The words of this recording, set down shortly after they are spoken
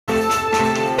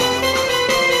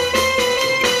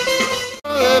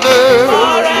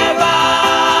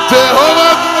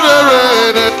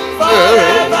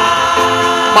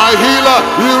My healer,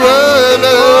 you reign.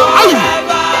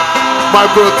 My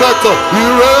protector, you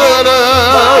reign.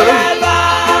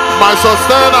 My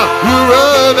sustainer, you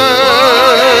reign.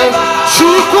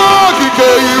 Chukwokike,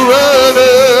 you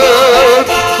reign.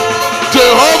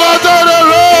 Jehovah Jireh,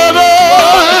 reign.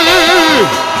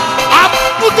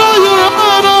 Abuka, you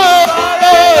reign.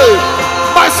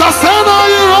 My sustainer,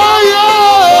 you reign.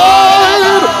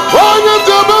 Onye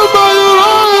Jebeba, you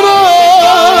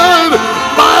reign.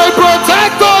 My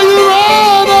protector, you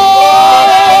reign.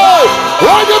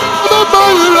 Onye Jebeba,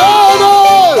 you reign.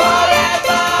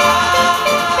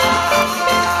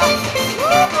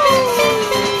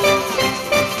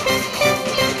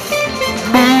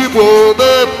 Nibo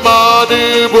memma,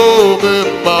 nibo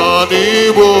memma,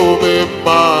 nibo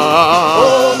memma.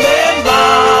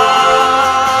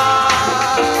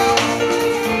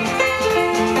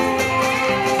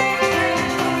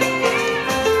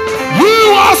 You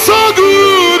are so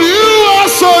good, you are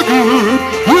so good,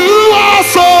 you are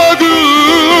so good.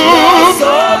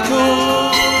 So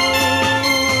good.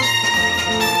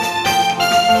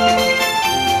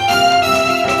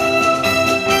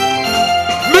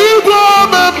 Nibo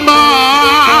memma.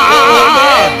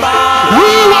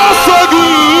 You are so good.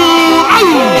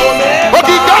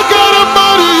 Okay,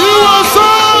 you are so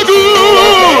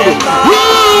good. You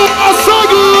are so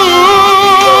good.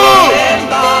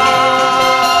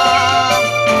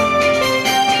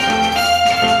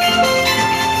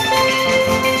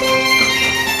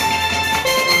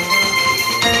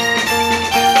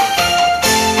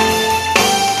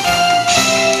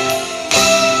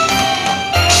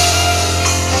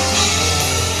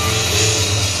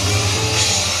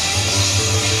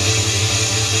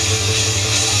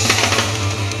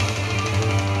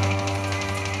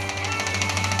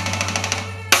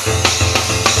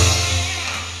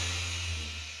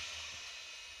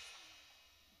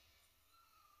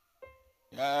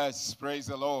 Yes, praise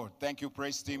the Lord. Thank you,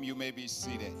 praise team. You may be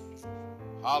seated.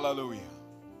 Hallelujah.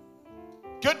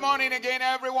 Good morning again,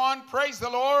 everyone. Praise the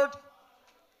Lord.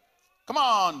 Come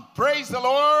on, praise the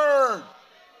Lord.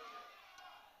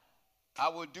 I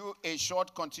will do a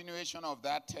short continuation of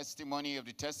that testimony, of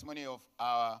the testimony of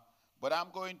our, but I'm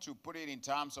going to put it in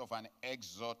terms of an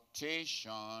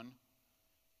exhortation.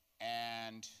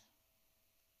 And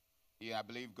yeah, I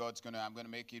believe I'm going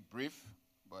to make it brief,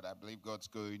 but I believe God's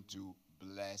going to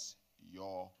bless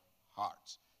your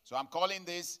hearts. So I'm calling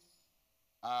this,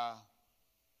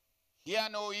 hear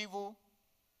no evil,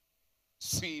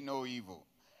 see no evil.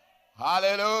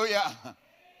 Hallelujah.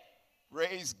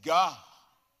 Praise God.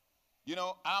 You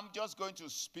know, I'm just going to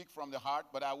speak from the heart,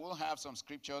 but I will have some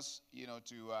scriptures,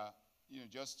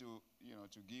 just to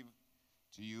give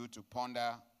to you to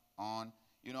ponder on.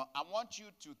 I want you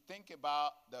to think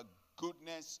about the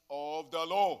goodness of the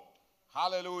Lord.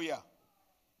 Hallelujah.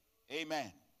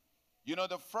 Amen.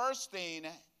 The first thing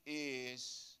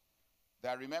is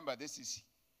that, remember, this is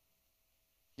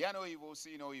hear no evil,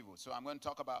 see no evil. So I'm going to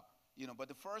talk about, but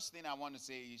the first thing I want to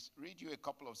say is read you a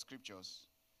couple of scriptures.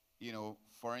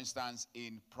 For instance,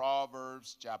 in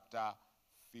Proverbs chapter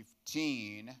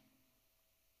 15,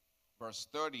 verse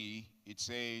 30, it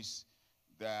says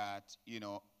that,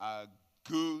 a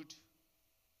good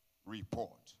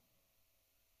report.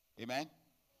 Amen.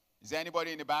 Is there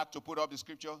anybody in the back to put up the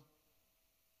scripture?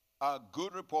 A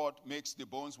good report makes the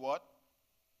bones what?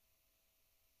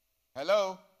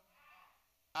 Hello?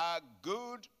 A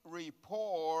good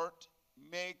report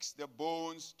makes the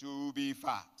bones to be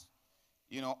fat.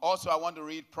 Also I want to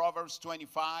read Proverbs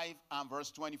 25 and verse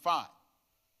 25.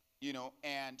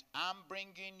 And I'm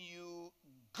bringing you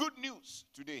good news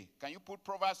today. Can you put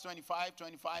Proverbs 25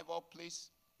 up, please?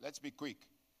 Let's be quick.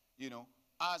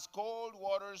 As cold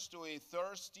waters to a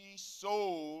thirsty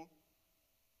soul,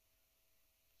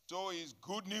 so is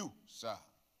good news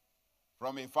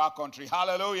from a far country.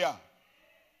 Hallelujah.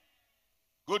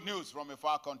 Good news from a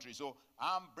far country. So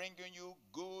I'm bringing you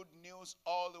good news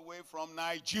all the way from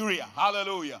Nigeria.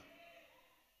 Hallelujah.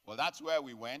 Well, that's where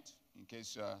we went, in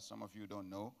case some of you don't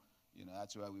know.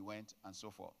 That's where we went and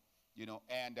so forth.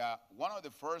 And one of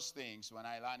the first things when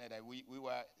I landed, we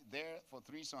were there for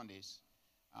 3 Sundays.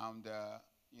 And,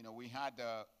 we had,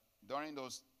 during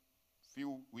those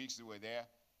few weeks we were there,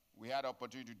 we had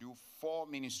opportunity to do 4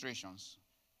 ministrations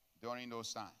during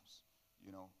those times.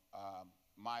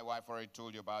 My wife already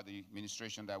told you about the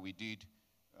ministration that we did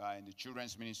in the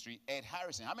children's ministry. Ed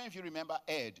Harrison. How many of you remember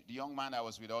Ed, the young man that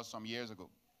was with us some years ago?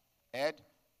 Ed?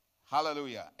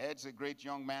 Hallelujah. Ed's a great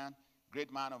young man,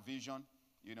 great man of vision.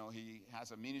 He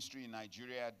has a ministry in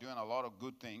Nigeria doing a lot of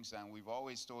good things, and we've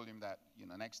always told him that,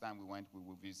 next time we went, we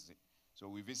will visit. So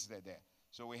we visited there.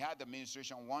 So we had the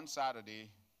ministration one Saturday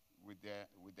with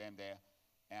them there,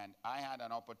 And I had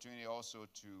an opportunity also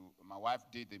my wife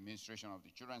did the administration of the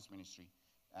children's ministry,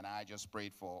 and I just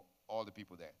prayed for all the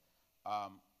people there.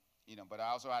 But I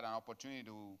also had an opportunity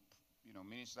to,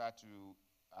 minister to,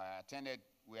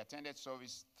 we attended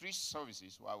 3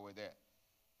 services while we were there.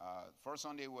 First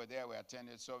Sunday we were there, we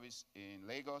attended service in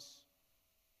Lagos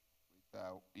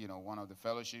with, one of the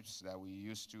fellowships that we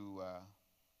used to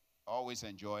always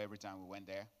enjoy every time we went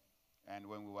there. And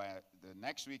when we were, the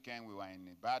next weekend, we were in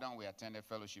Ibadan, we attended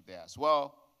fellowship there as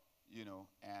well,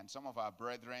 and some of our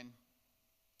brethren,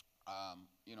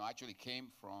 actually came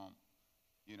from,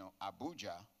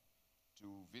 Abuja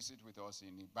to visit with us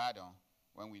in Ibadan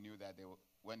when we knew that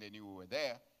when they knew we were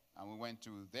there, and we went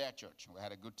to their church. We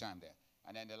had a good time there.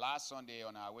 And then the last Sunday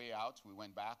on our way out, we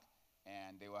went back,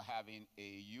 and they were having a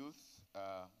youth,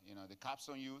 the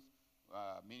Capstone Youth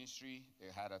ministry. They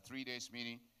had a 3-day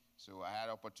meeting. So I had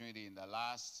opportunity in the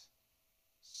last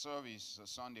service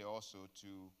Sunday also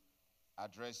to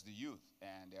address the youth,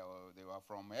 and they were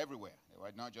from everywhere. They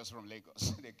were not just from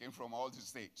Lagos. They came from all the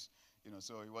states.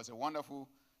 So it was a wonderful,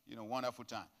 wonderful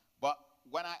time. But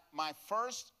when on my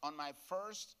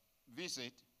first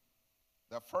visit,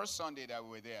 the first Sunday that we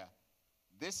were there,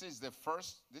 this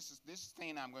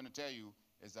thing I'm going to tell you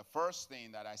is the first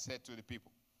thing that I said to the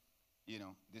people.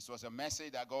 This was a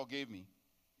message that God gave me,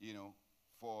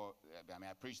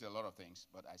 I preached a lot of things,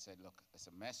 but I said, look, it's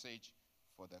a message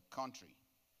for the country,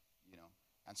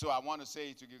 And so I want to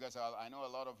say to you guys, I know a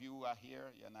lot of you are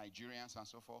here, you're Nigerians and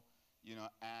so forth,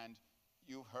 and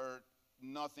you've heard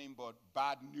nothing but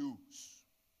bad news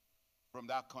from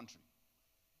that country.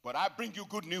 But I bring you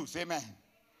good news, amen.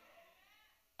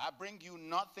 I bring you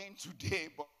nothing today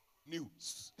but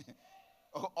news.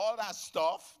 All that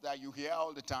stuff that you hear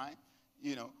all the time,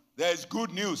 there's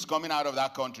good news coming out of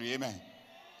that country, amen.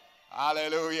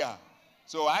 Hallelujah.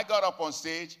 So I got up on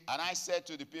stage and I said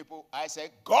to the people, I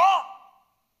said, God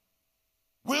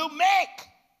will make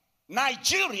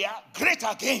Nigeria great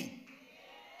again.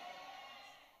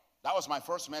 That was my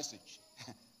first message.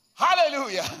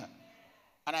 Hallelujah.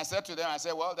 And I said to them,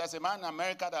 well, there's a man in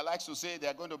America that likes to say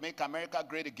they're going to make America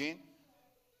great again.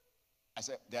 I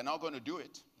said, they're not going to do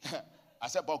it. I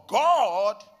said, but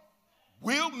God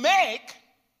will make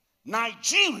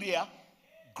Nigeria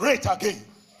great again.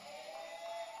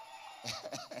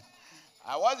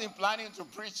 I wasn't planning to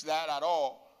preach that at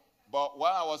all, but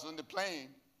while I was on the plane,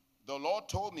 the Lord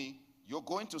told me, you're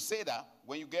going to say that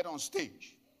when you get on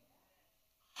stage.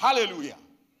 Hallelujah.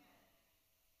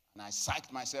 And I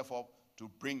psyched myself up to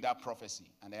bring that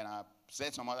prophecy. And then I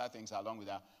said some other things along with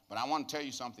that. But I want to tell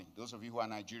you something. Those of you who are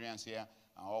Nigerians here,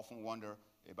 I often wonder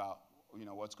about,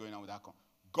 what's going on with that.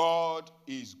 God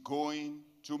is going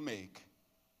to make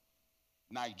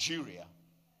Nigeria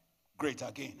great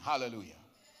again. Hallelujah.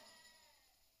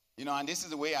 And this is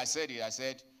the way I said it. I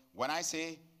said, when I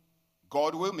say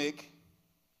God will make,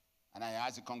 and I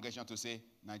asked the congregation to say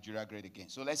Nigeria great again.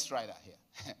 So let's try that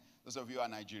here. Those of you who are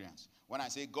Nigerians. When I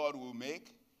say God will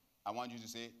make, I want you to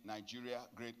say Nigeria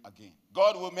great again.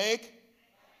 God will make.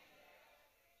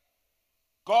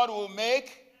 God will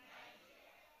make.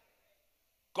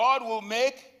 God will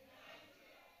make.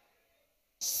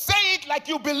 Say it like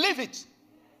you believe it.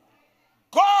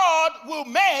 God will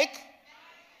make.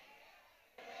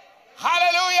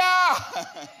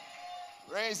 Hallelujah.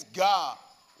 Praise God.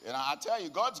 I tell you,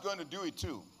 God's going to do it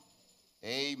too.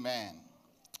 Amen.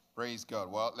 Praise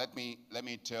God. Well, let me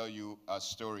tell you a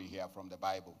story here from the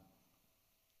Bible.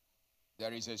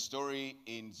 There is a story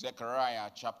in Zechariah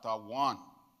chapter 1.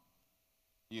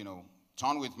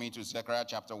 Turn with me to Zechariah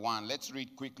chapter 1. Let's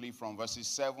read quickly from verses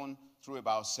 7 through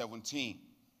about 17.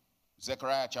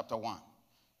 Zechariah chapter 1.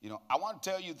 I want to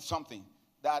tell you something,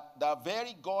 that the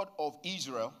very God of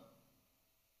Israel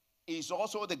is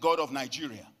also the God of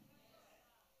Nigeria.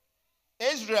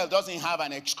 Israel doesn't have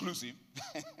an exclusive.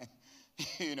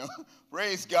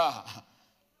 Praise God.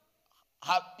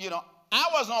 I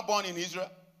was not born in Israel.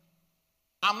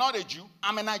 I'm not a Jew.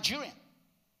 I'm a Nigerian.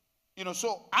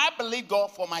 So I believe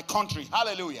God for my country.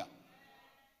 Hallelujah.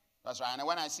 That's right. And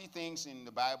when I see things in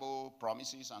the Bible,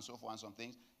 promises and so forth and some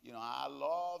things, I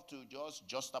love to just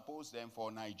juxtapose them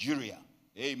for Nigeria.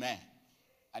 Amen.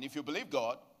 And if you believe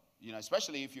God,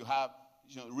 especially if you have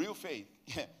real faith,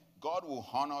 God will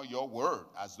honor your word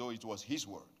as though it was his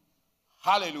word.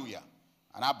 Hallelujah.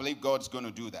 And I believe God's going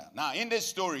to do that. Now, in this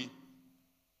story,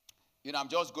 I'm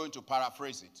just going to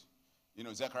paraphrase it.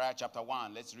 Zechariah chapter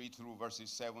 1, let's read through verses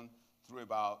 7 through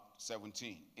about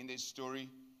 17. In this story,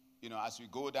 as we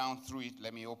go down through it,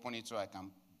 let me open it so I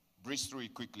can breeze through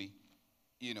it quickly.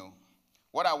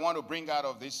 What I want to bring out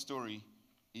of this story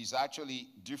is actually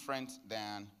different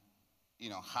than,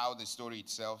 how the story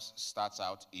itself starts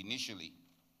out initially.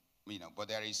 But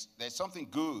there's something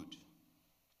good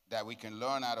that we can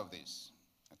learn out of this.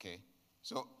 Okay?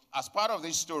 So as part of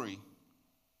this story,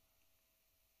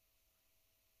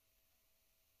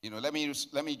 let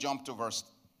me jump to verse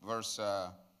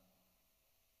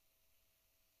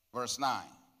 9.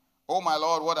 Oh, my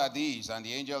Lord, what are these? And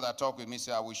the angel that talked with me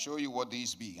said, I will show you what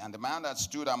these be. And the man that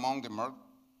stood among the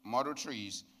myrtle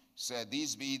trees said,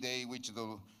 these be they which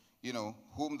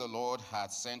whom the Lord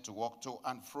hath sent to walk to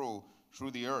and fro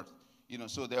through the earth.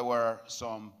 So there were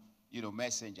some,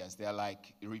 messengers. They're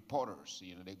like reporters.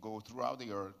 They go throughout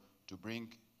the earth to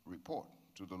bring report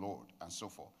to the Lord and so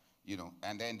forth.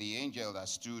 And then the angel that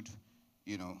stood,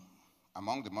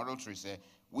 among the myrtle trees said,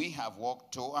 we have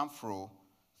walked to and fro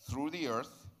through the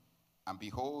earth, and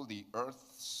behold, the earth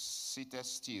sitteth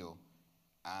still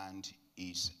and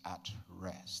is at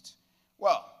rest.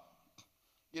 Well,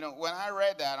 when I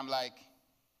read that, I'm like,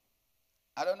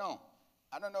 I don't know.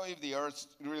 I don't know if the earth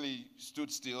really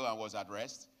stood still and was at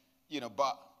rest,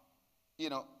 but,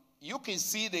 you can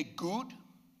see the good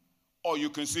or you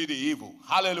can see the evil.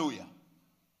 Hallelujah.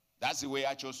 That's the way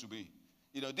I chose to be.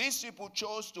 These people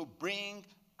chose to bring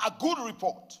a good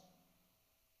report.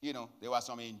 There was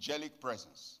some angelic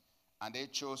presence. And they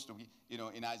chose to be,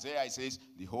 in Isaiah it says,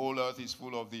 the whole earth is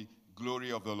full of the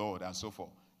glory of the Lord and so forth.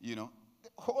 The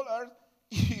whole earth,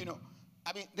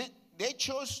 they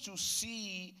chose to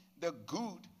see the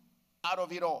good out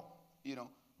of it all.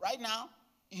 Right now,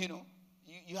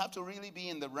 you have to really be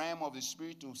in the realm of the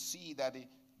spirit to see that the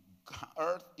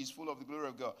earth is full of the glory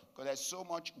of God, because there's so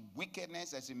much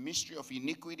wickedness. There's a mystery of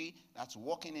iniquity that's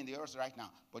walking in the earth right now.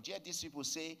 But yet these people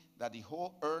say that the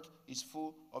whole earth is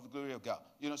full of the glory of God.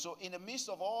 So in the midst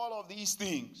of all of these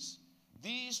things,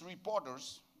 these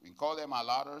reporters, we call them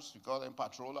alerters, we call them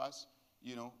patrollers,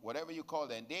 whatever you call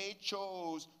them, they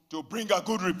chose to bring a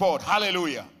good report.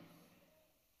 Hallelujah.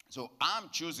 So I'm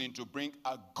choosing to bring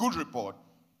a good report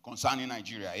concerning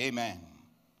Nigeria. Amen.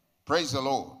 Praise the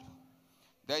Lord.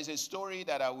 There is a story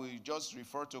that I will just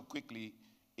refer to quickly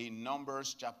in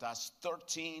Numbers chapters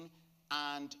 13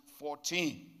 and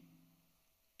 14.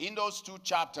 In those two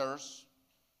chapters,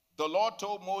 the Lord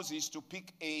told Moses to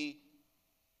pick a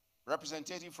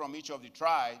representative from each of the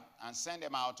tribes and send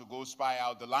them out to go spy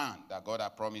out the land that God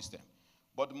had promised them.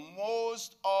 But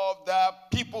most of the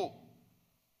people,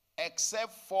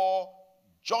 except for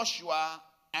Joshua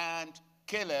and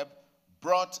Caleb,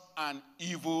 brought an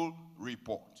evil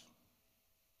report.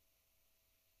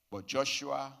 But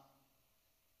Joshua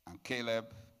and Caleb,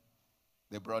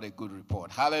 they brought a good report.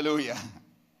 Hallelujah.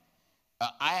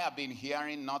 I have been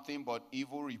hearing nothing but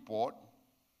evil report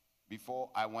before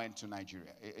I went to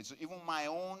Nigeria. It's even my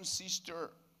own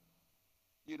sister,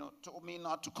 told me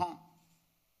not to come.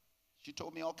 She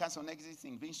told me all kinds of negative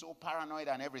things, being so paranoid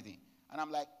and everything. And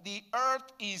I'm like, the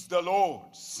earth is the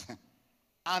Lord's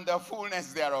and the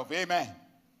fullness thereof. Amen.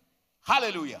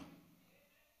 Hallelujah.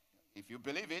 If you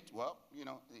believe it, well,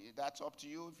 that's up to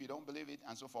you. If you don't believe it,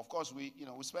 and so forth. Of course, we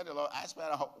spent I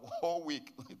spent a whole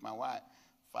week with my wife,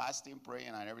 fasting, praying,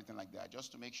 and everything like that,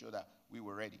 just to make sure that we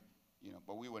were ready.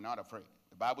 But we were not afraid.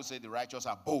 The Bible says the righteous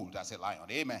are bold as a lion.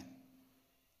 Amen.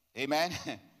 Amen.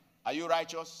 Are you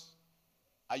righteous?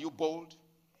 Are you bold?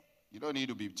 You don't need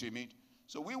to be timid.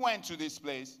 So we went to this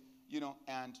place,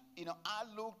 and, I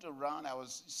looked around. I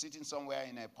was sitting somewhere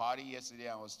in a party yesterday.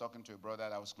 I was talking to a brother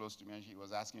that was close to me, and he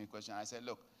was asking me a question. I said,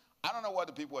 look, I don't know what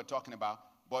the people were talking about,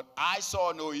 but I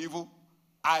saw no evil.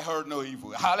 I heard no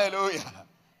evil. Hallelujah.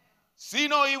 See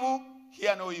no evil,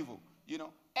 hear no evil.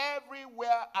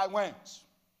 Everywhere I went,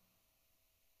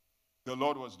 the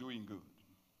Lord was doing good.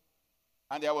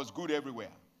 And there was good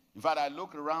everywhere. In fact, I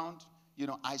looked around,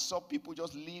 I saw people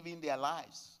just living their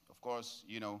lives. Of course,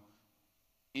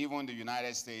 even the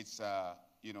United States, the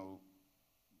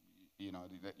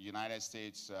United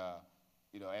States,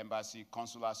 embassy,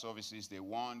 consular services, they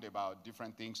warned about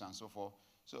different things and so forth.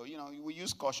 So, we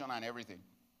use caution and everything,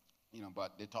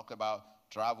 but they talked about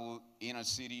travel in a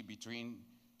city, between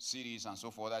cities and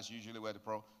so forth. That's usually where the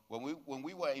problem. When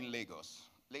we were in Lagos,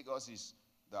 Lagos is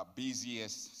the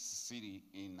busiest city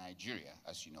in Nigeria,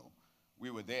 as you know.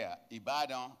 We were there.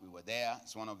 Ibadan, we were there.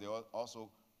 It's one of the also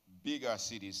bigger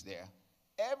cities there.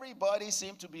 Everybody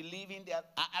seemed to be living there.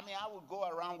 I would go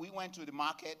around. We went to the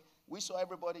market. We saw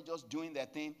everybody just doing their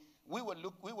thing. We were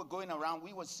going around.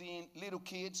 We were seeing little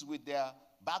kids with their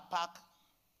backpack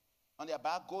on their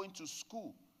back going to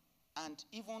school. And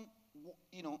even,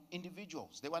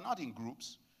 individuals. They were not in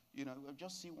groups. We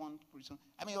just see one person.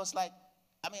 It was like,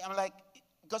 I'm like,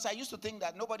 because I used to think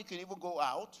that nobody could even go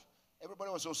out.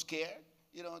 Everybody was so scared,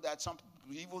 that some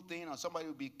evil thing or somebody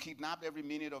would be kidnapped every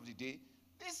minute of the day.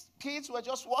 these kids were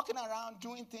just walking around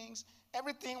doing things.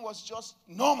 Everything was just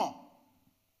normal.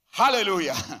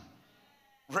 Hallelujah.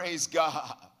 Praise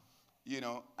God.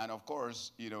 And of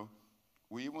course,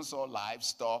 we even saw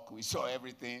livestock. We saw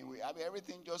everything.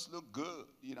 Everything just looked good.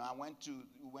 We went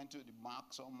to the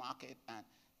market, and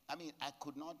I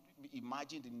could not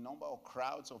imagine the number of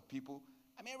crowds of people.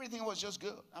 Everything was just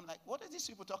good. I'm like, what are these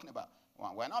people talking about?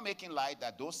 Well, we're not making light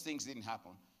that those things didn't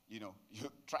happen. You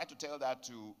try to tell that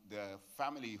to the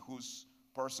family whose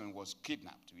person was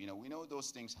kidnapped. We know those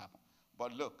things happen.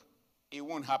 But look, it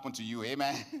won't happen to you.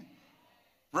 Amen.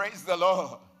 Praise the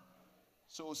Lord.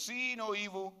 So see no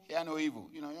evil, hear no evil.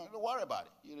 Don't worry about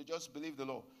it. Just believe the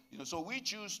Lord. So we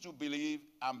choose to believe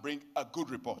and bring a good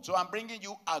report. So I'm bringing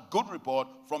you a good report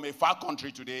from a far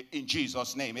country today in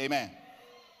Jesus' name. Amen.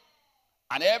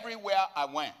 And everywhere I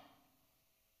went,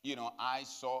 I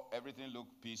saw everything look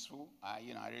peaceful. I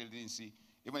really didn't see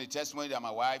even the testimony that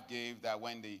my wife gave that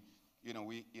when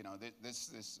we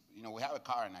have a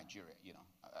car in Nigeria,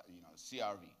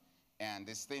 CRV, and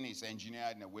this thing is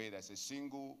engineered in a way that's a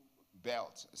single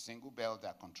belt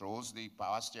that controls the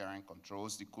power steering,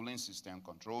 controls the cooling system,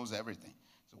 controls everything.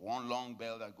 It's one long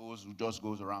belt that just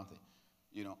goes around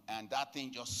it, and that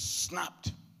thing just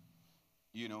snapped,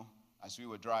 as we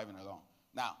were driving along.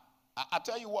 Now, I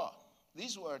tell you what,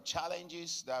 these were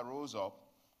challenges that rose up,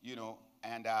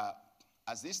 and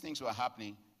as these things were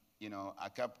happening, I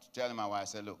kept telling my wife, I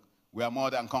said, look, we are more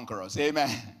than conquerors. Amen.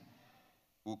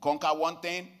 We'll conquer one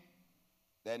thing.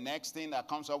 The next thing that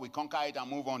comes up, we conquer it and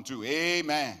move on to.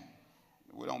 Amen.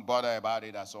 We don't bother about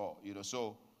it at all.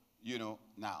 So,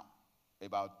 now,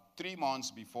 about 3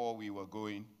 months before we were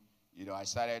going, I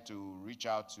started to reach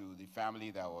out to the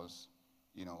family that was,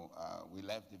 we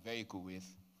left the vehicle with.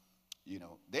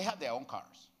 They had their own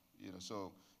cars,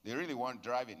 so they really weren't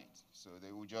driving it. So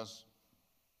they would just,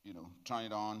 turn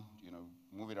it on,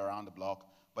 move it around the block.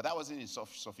 But that wasn't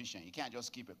sufficient. You can't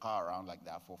just keep a car around like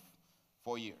that for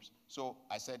 4 years. So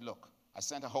I said, look, I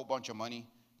sent a whole bunch of money.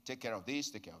 Take care of this,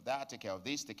 take care of that, take care of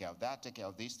this, take care of that, take care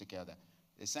of this, take care of that.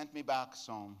 They sent me back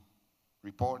some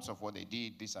reports of what they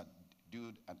did, this and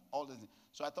dude, and all this.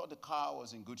 So I thought the car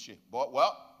was in good shape. But,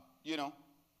 well,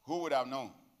 who would have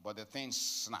known? But the thing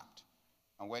snapped.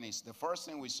 And the first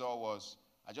thing we saw was,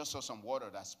 I just saw some water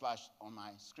that splashed on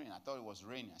my screen. I thought it was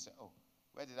raining. I said, oh,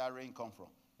 where did that rain come from?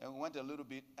 Then we went a little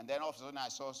bit, and then all of a sudden I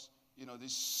saw,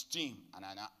 this steam. And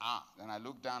then I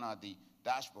looked down at the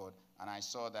dashboard, and I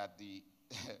saw that the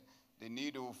the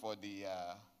needle for the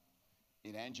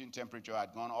engine temperature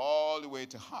had gone all the way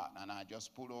to hot. And I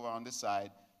just pulled over on the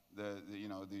side. The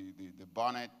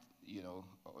bonnet, or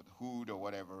the hood or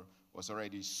whatever was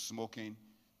already smoking,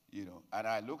 And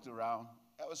I looked around.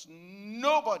 There was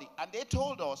nobody. And they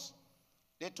told us,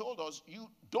 you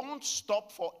don't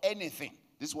stop for anything.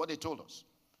 This is what they told us.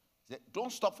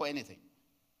 Don't stop for anything.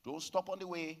 Don't stop on the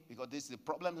way, because this is the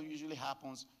problem that usually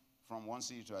happens from one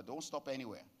city to another. Don't stop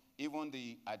anywhere. Even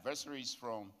the adversaries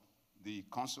from the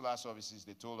consular services,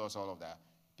 they told us all of that.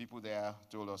 People there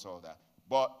told us all that.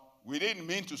 But we didn't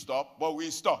mean to stop, but we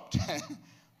stopped.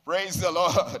 Praise the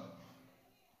Lord.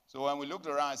 So when we looked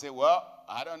around and said, well,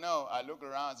 I don't know. I looked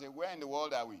around and said, where in the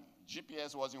world are we?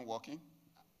 GPS wasn't working.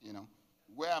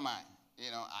 Where am I?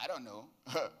 I don't know.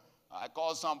 I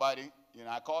called somebody.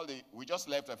 We just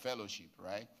left a fellowship,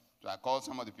 right? So I called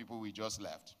some of the people we just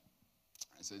left.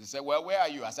 They said, well, where are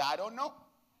you? I said, I don't know.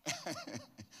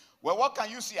 Well, what can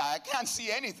you see? I can't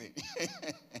see anything.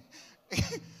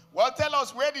 Well, tell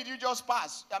us, where did you just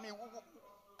pass?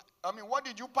 What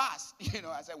did you pass?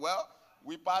 I said, well,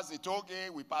 we passed the toll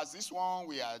gate, we passed this one,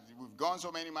 we've gone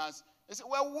so many miles. They said,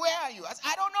 well, where are you? I said,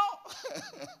 I don't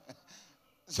know.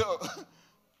 So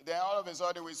then all of a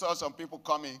sudden we saw some people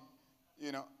coming,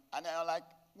 and they're like,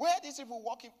 where are these people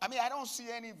walking? I don't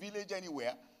see any village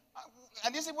anywhere.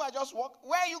 And these people are just walking.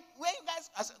 Where are you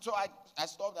guys? So I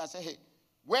stopped and I said, hey,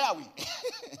 where are we?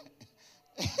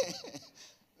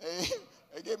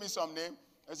 They gave me some name.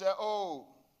 I said, oh,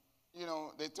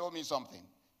 they told me something.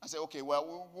 I said, okay,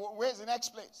 well, where's the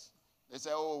next place? They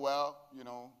said, oh, well,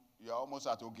 you're almost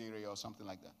at Ogere or something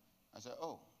like that. I said,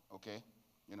 oh, okay.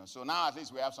 So now at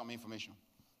least we have some information.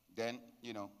 Then,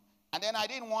 and then I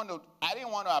didn't want to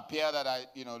appear that I,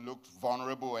 looked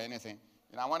vulnerable or anything.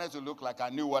 I wanted to look like I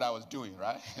knew what I was doing,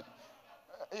 right?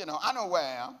 I know where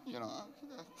I am,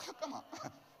 Come on.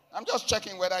 I'm just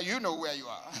checking whether you know where you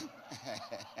are.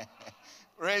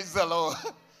 Praise the Lord.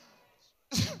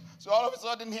 So all of a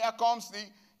sudden, here comes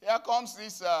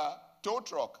this tow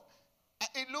truck.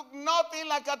 It looked nothing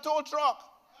like a tow truck.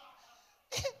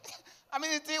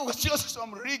 The thing was just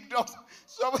some rigged up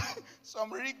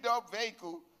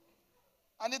vehicle.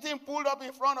 And the thing pulled up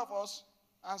in front of us.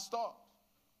 and stopped.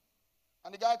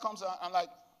 And the guy comes out, I'm like,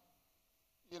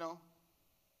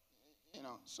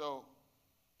 so,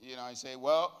 I say,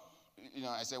 well,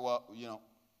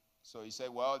 so he said,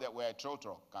 well, that we're a tow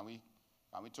truck. Can we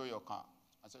tow your car?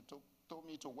 I said, tow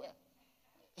me to where?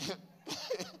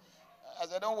 I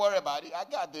said, don't worry about it. I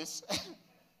got this.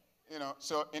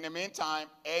 So in the meantime,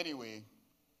 anyway,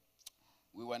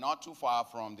 we were not too far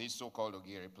from this so-called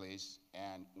Ogiri place.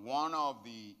 And one of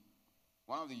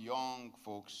the young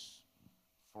folks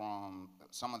from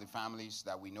some of the families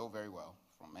that we know very well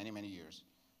from many, many years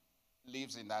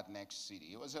lives in that next city.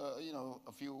 It was,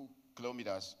 a few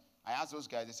kilometers. I asked those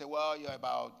guys, they said, well, you're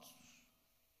about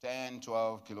 10,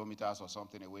 12 kilometers or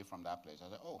something away from that place. I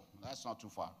said, oh, that's not too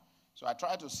far. So I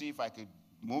tried to see if I could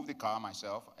move the car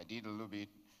myself. I did a little bit.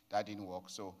 That didn't work.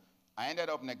 So I ended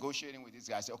up negotiating with this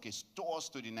guy. I said, okay, tow us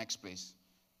to the next place.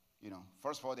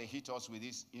 First of all, they hit us with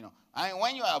this, And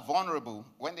when you are vulnerable,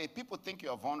 when the people think you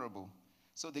are vulnerable,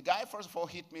 so the guy, first of all,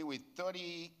 hit me with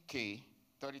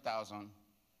 30,000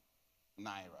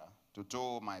 naira to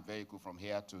tow my vehicle from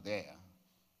here to there.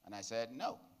 And I said,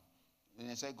 no. And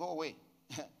he said, go away.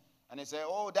 And he said,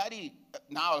 oh, daddy.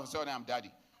 Now all of a sudden I'm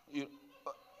daddy.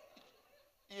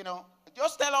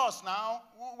 Just tell us now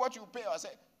what you pay. I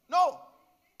said, no,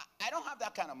 I don't have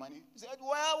that kind of money. He said,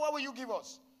 well, what will you give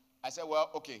us? I said, well,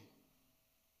 okay,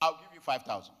 I'll give you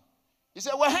 5,000. He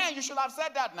said, well, hey, you should have said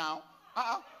that now.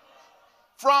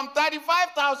 From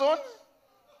 35,000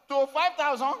 to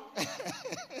 5,000.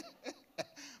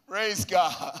 Praise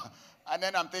God. And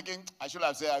then I'm thinking, I should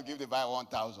have said I'll give the guy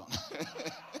 1,000.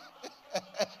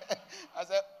 I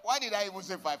said, why did I even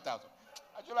say 5,000?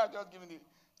 I should have just given it.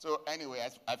 So anyway,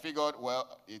 I figured,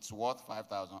 well, it's worth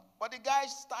 5,000. But the guy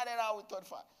started out with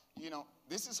 35.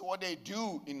 This is what they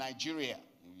do in Nigeria.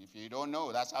 If you don't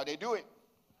know, that's how they do it.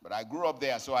 But I grew up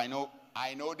there, so I know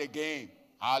the game.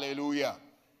 Hallelujah.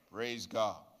 Praise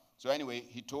God. So anyway,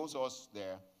 he told us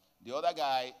there. The other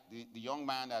guy, the young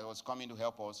man that was coming to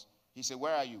help us, he said,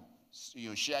 where are you?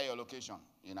 You share your location.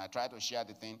 I tried to share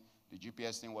the thing. The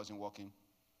GPS thing wasn't working.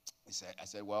 I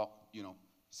said, well, he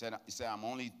said, I'm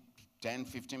only 10,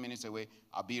 15 minutes away.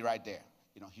 I'll be right there.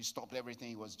 He stopped everything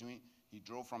he was doing. He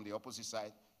drove from the opposite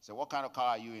side. He said, what kind of car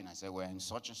are you in? I said, we're in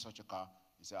such and such a car.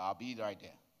 He said, I'll be right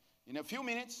there. In a few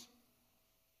minutes,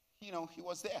 he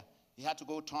was there. He had to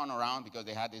go turn around because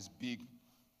they had this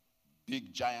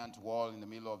big giant wall in the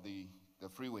middle of the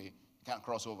freeway. He can't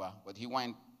cross over. But he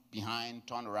went behind,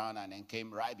 turned around, and then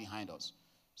came right behind us.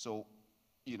 So,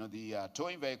 the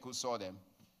towing vehicle saw them,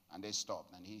 and they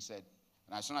stopped. And he said,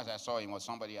 and as soon as I saw him, it was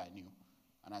somebody I knew.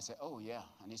 And I said, oh, yeah.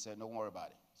 And he said, don't worry about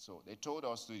it. So they towed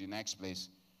us to the next place,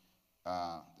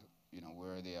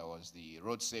 where there was the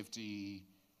road safety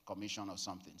commission or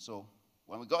something. So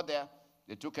when we got there,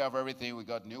 they took care of everything. We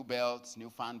got new belts, new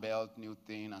fan belt, new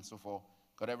thing, and so forth.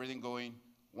 Got everything going.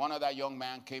 One other young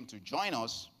man came to join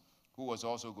us who was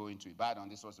also going to Ibadan.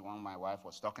 This was the one my wife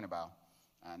was talking about,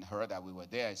 and heard that we were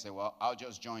there. He said, well, I'll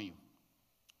just join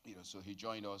you. So he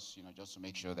joined us, just to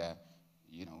make sure that,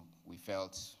 we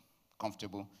felt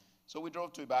comfortable. So we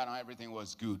drove to Ibadan. Everything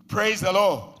was good. Praise the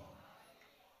Lord.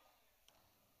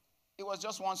 It was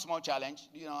just one small challenge.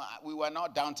 We were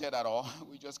not daunted at all.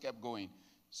 We just kept going.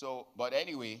 So, but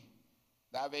anyway,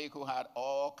 that vehicle had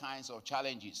all kinds of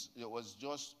challenges. It was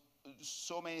just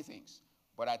so many things.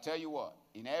 But I tell you what,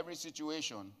 in every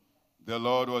situation, the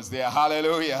Lord was there.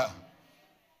 Hallelujah.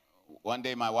 One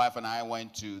day, my wife and I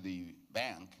went to the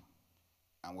bank,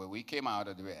 and when we came out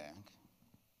of the bank,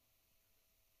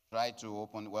 tried to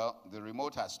open, the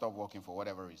remote had stopped working for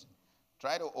whatever reason.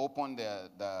 Tried to open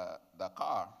the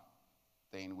car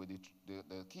thing with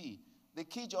the key. The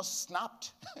key just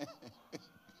snapped.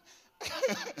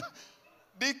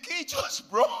 The key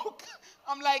just broke.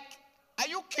 I'm like, are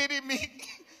you kidding me?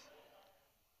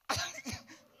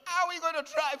 How are we going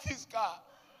to drive this car?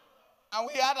 And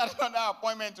we had another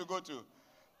appointment to go to.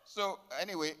 So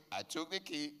anyway, I took the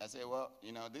key. I said, well,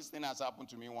 this thing has happened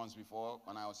to me once before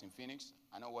when I was in Phoenix.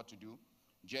 I know what to do.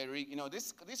 Jerry,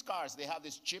 these cars, they have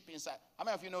this chip inside. How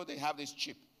many of you know they have this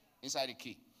chip inside the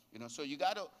key? So you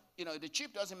got to, the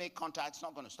chip doesn't make contact. It's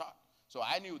not going to start. So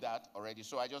I knew that already.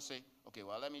 So I just say, okay,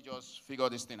 well, let me just figure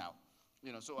this thing out.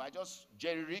 So I just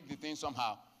jerry-rigged the thing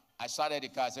somehow. I started the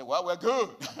car. I said, well, we're good.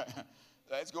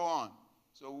 Let's go on.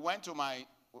 So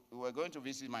we were going to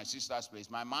visit my sister's place.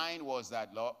 My mind was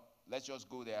that, Lord, let's just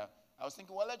go there. I was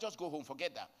thinking, well, let's just go home.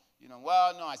 Forget that.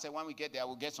 Well, no, I said, when we get there,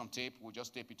 we'll get some tape. We'll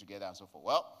just tape it together and so forth.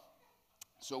 Well,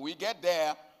 so we get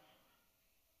there.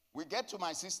 We get to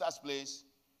my sister's place.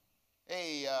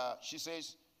 Hey, she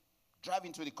says, drive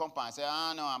into the compound. I said,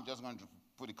 no, I'm just going to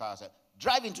put the car. I said,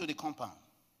 drive into the compound.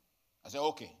 I said,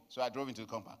 okay. So I drove into the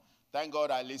compound. Thank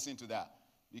God I listened to that.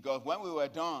 Because when we were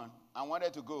done, I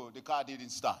wanted to go, the car didn't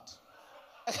start.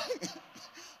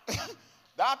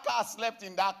 That car slept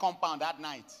in that compound that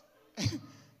night.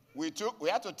 We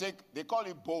had to take, they call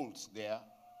it bolts there.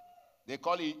 They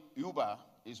call it Uber,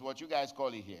 is what you guys call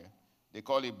it here. They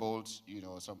call it bolts, you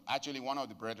know. Actually, one of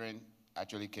the brethren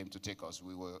actually came to take us.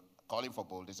 We were calling for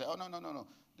bolt. They said, oh, no.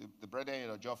 The brethren in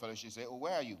the job fellowship said, oh,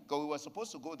 where are you? We were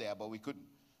supposed to go there, but we couldn't.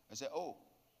 I said, oh,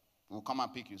 we'll come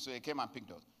and pick you. So they came and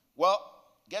picked us. Well,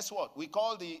 guess what? We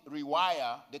call the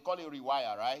rewire, they call it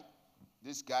rewire, right?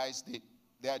 These guys,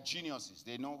 they are geniuses.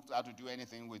 They know how to do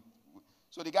anything with.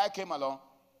 So the guy came along.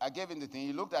 I gave him the thing.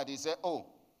 He looked at it. He said, oh,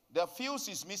 the fuse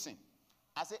is missing.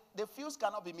 I said, the fuse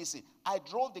cannot be missing. I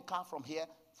drove the car from here,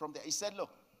 from there. He said, look.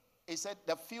 He said,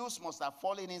 the fuse must have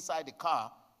fallen inside the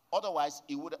car. Otherwise,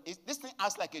 it would. This thing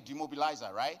acts like a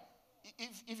demobilizer, right?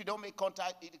 If you don't make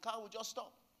contact, the car will just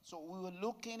stop. So we were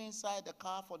looking inside the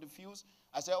car for the fuse.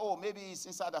 I said, oh, maybe it's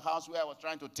inside the house where I was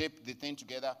trying to tape the thing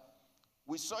together.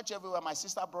 We searched everywhere. My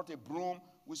sister brought a broom.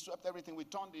 We swept everything. We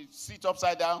turned the seat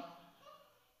upside down.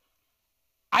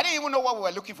 I didn't even know what we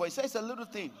were looking for. He said, it's a little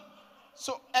thing.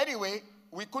 So anyway,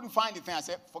 we couldn't find the thing. I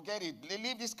said, forget it.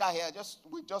 Leave this car here.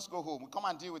 We just go home. We come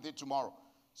and deal with it tomorrow.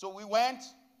 So we went.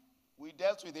 We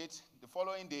dealt with it. The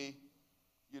following day,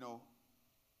 you know,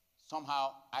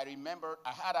 somehow I remember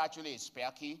I had actually a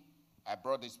spare key. I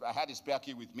had a spare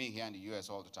key with me here in the U.S.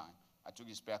 all the time. I took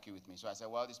the spare key with me. So I said,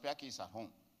 well, the spare key is at home,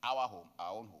 our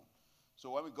own home. So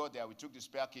when we got there, we took the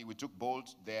spare key, we took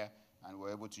bolts there, and we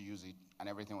were able to use it, and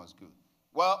everything was good.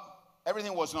 Well,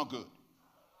 everything was not good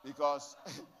because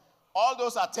all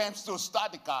those attempts to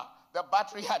start the car, the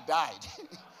battery had died.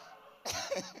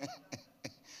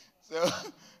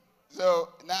 So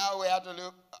now we have to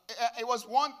look. It was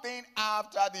one thing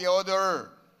after the other.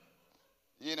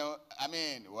 You know, I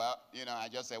mean, well, you know, I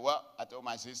just said, well, I told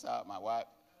my sister, my wife,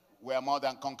 we're more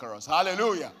than conquerors.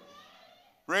 Hallelujah.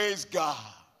 Praise God.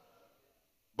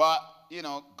 But, you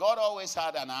know, God always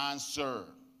had an answer.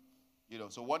 You know,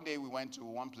 so one day we went to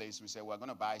one place. We said, we're going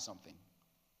to buy something.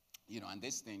 You know, and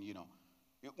this thing, you know,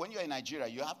 when you're in Nigeria,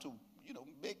 you have to, you know,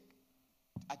 make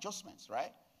adjustments,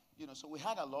 right? You know, so we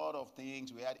had a lot of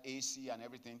things. We had AC and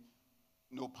everything.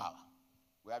 No power.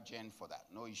 We have gen for that.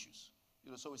 No issues.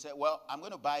 You know, so we said, well, I'm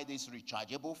going to buy these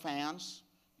rechargeable fans.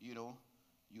 You know,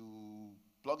 you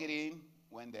plug it in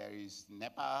when there is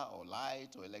NEPA or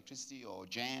light or electricity or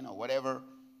gen or whatever.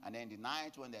 And then the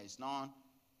night when there is none,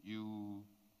 you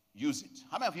use it.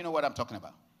 How many of you know what I'm talking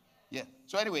about? Yeah.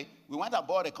 So anyway, we went and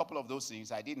bought a couple of those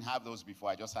things. I didn't have those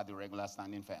before. I just had the regular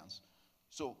standing fans.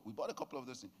 So we bought a couple of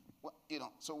those things. Well, you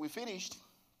know, so we finished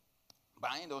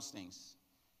buying those things.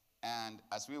 And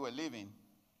as we were leaving,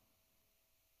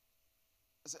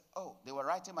 I said, oh, they were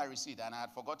writing my receipt, and I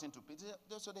had forgotten to pick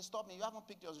it. So they stopped me. You haven't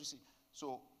picked your receipt.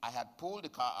 So I had pulled the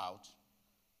car out,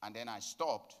 and then I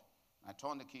stopped. I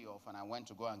turned the key off, and I went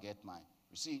to go and get my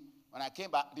receipt. When I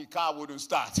came back, the car wouldn't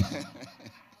start.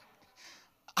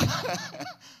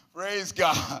 Praise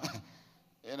God.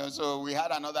 You know, so we had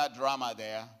another drama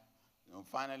there. You know,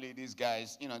 finally, these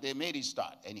guys, you know, they made it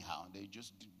start anyhow. They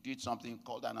just did something,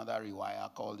 called another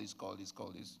rewire, call this.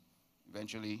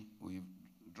 Eventually, we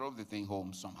drove the thing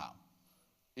home somehow.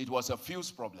 It was a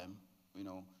fuse problem, you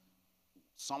know.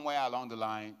 Somewhere along the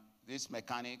line, these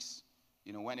mechanics,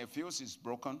 you know, when a fuse is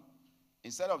broken,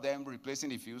 instead of them replacing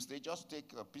the fuse, they just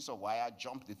take a piece of wire,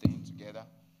 jump the thing together.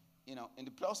 You know, in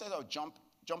the process of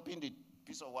jumping the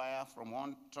piece of wire from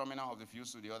one terminal of the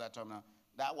fuse to the other terminal,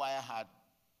 that wire had,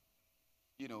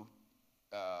 you know,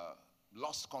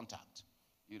 lost contact,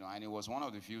 you know, and it was one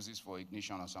of the fuses for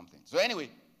ignition or something. So anyway,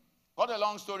 cut a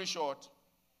long story short,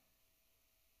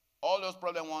 all those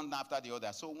problems one after the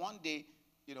other. So one day,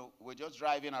 you know, we're just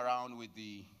driving around with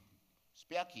the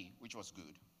spare key, which was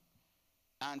good.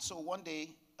 And so one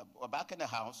day, we're back in the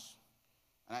house,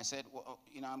 and I said, well,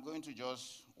 you know, I'm going to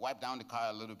just wipe down the car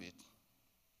a little bit.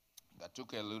 I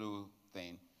took a little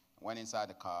thing, went inside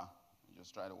the car, and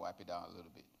just tried to wipe it down a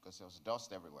little bit, because there was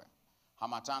dust everywhere.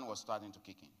 Harmattan was starting to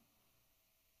kick in.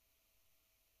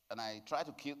 And I tried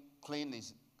to clean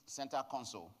this center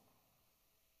console.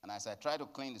 And as I tried to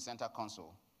clean the center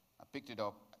console, I picked it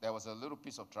up. There was a little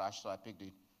piece of trash, so I picked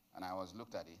it, and I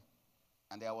looked at it.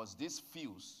 And there was this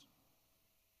fuse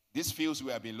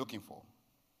we have been looking for.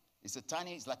 It's a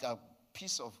tiny, it's like a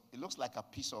piece of, it looks like a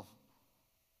piece of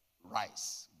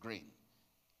rice, grain.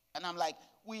 And I'm like,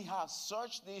 we have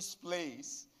searched this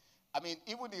place. I mean,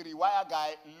 even the rewire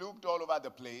guy looked all over the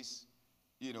place,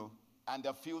 you know, and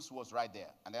the fuse was right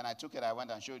there. And then I took it, I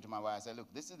went and showed it to my wife. I said,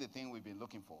 look, this is the thing we've been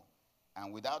looking for.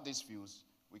 And without this fuse,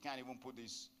 we can't even put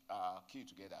this key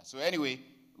together. So anyway,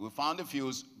 we found the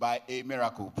fuse by a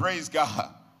miracle. Praise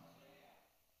God.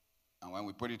 And when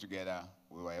we put it together,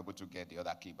 we were able to get the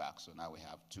other key back. So now we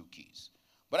have 2 keys.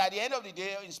 But at the end of the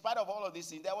day, in spite of all of these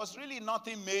things, there was really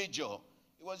nothing major.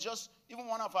 It was just, even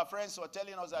one of our friends were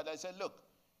telling us that, they said, look,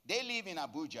 they live in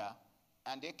Abuja,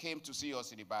 and they came to see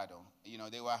us in Ibadan. You know,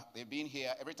 they've been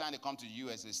here. Every time they come to the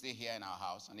U.S., they stay here in our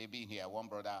house, and they've been here. One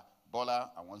brother,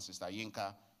 Bola, and one sister,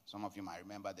 Yinka. Some of you might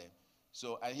remember them.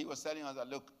 So, and he was telling us that,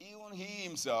 look, even he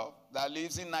himself that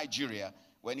lives in Nigeria,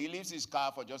 when he leaves his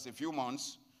car for just a few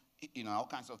months, you know, all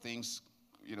kinds of things,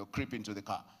 you know, creep into the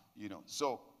car, you know.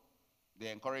 So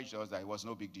they encouraged us that it was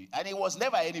no big deal. And it was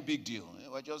never any big deal.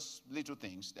 It was just little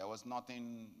things. There was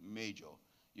nothing major,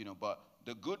 you know. But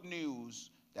the good news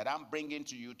that I'm bringing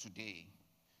to you today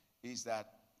is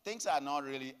that things are not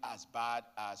really as bad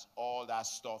as all that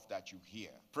stuff that you hear.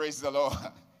 Praise the Lord.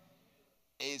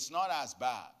 It's not as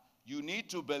bad. You need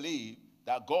to believe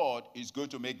that God is going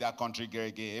to make that country great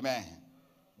again. Amen.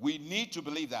 We need to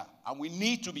believe that. And we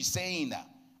need to be saying that.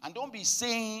 And don't be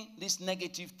saying these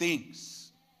negative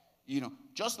things. You know,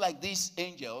 just like these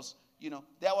angels, you know,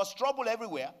 there was trouble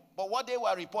everywhere. But what they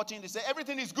were reporting, they said,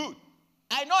 everything is good.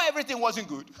 I know everything wasn't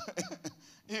good.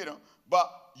 You know,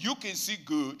 but you can see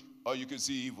good or you can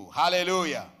see evil.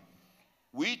 Hallelujah.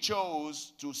 We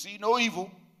chose to see no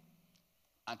evil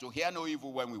and to hear no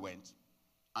evil when we went.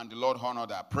 And the Lord honored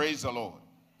that. Praise the Lord.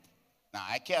 Now,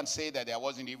 I can't say that there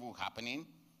wasn't evil happening,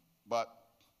 but,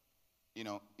 you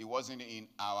know, it wasn't in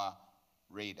our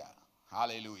radar.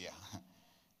 Hallelujah.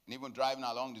 And even driving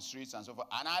along the streets and so forth.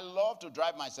 And I love to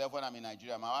drive myself when I'm in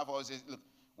Nigeria. My wife always says, look,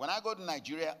 when I go to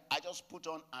Nigeria, I just put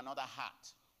on another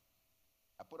hat.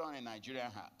 I put on a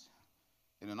Nigerian hat.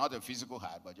 You know, not a physical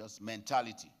hat, but just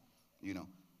mentality, you know.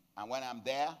 And when I'm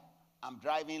there, I'm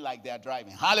driving like they're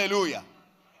driving. Hallelujah.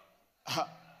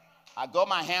 I got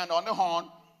my hand on the horn,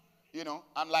 you know.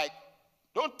 I'm like,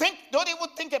 don't even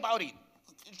think about it.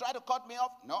 You try to cut me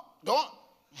off? No, don't.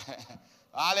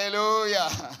 Hallelujah.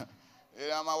 You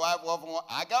know, my wife,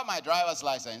 I got my driver's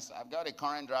license. I've got a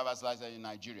current driver's license in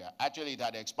Nigeria. Actually, it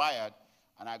had expired,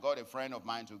 and I got a friend of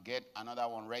mine to get another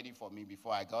one ready for me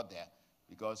before I got there.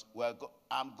 Because, well,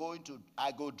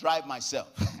 I go drive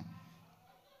myself.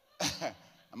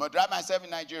 I'm going to drive myself in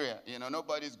Nigeria. You know,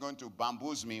 nobody's going to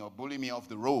bamboozle me or bully me off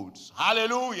the roads.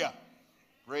 Hallelujah.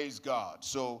 Praise God.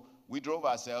 So we drove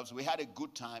ourselves. We had a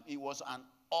good time. It was an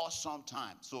awesome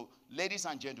time. So, ladies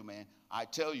and gentlemen, I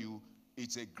tell you,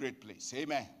 it's a great place.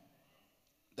 Amen.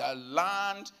 The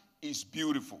land is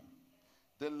beautiful.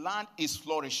 The land is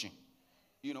flourishing.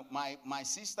 You know, my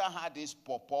sister had these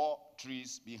pawpaw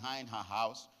trees behind her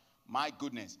house. My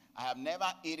goodness, I have never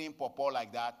eaten pawpaw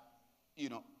like that. You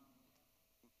know,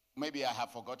 maybe I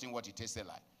have forgotten what it tasted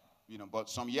like. You know,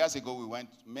 but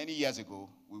many years ago,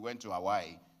 we went to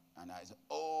Hawaii. And I said,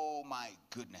 oh my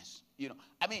goodness. You know,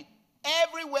 I mean,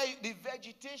 everywhere, the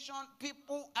vegetation,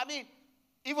 people, I mean,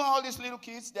 even all these little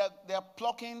kids, they're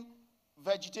plucking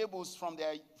vegetables from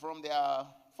their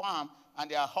farm,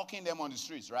 and they are hawking them on the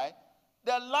streets, right?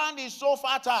 The land is so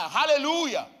fertile.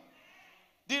 Hallelujah.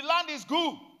 The land is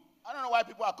good. I don't know why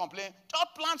people are complaining. Just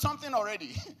plant something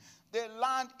already. The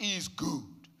land is good.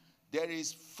 There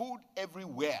is food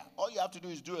everywhere. All you have to do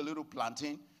is do a little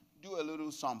planting, do a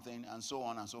little something, and so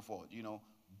on and so forth. You know,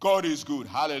 God is good.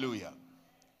 Hallelujah.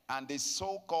 And the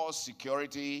so-called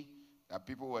security that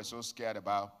people were so scared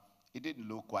about, it didn't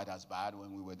look quite as bad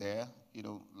when we were there. You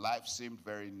know, life seemed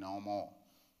very normal.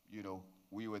 You know,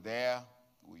 we were there.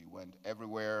 We went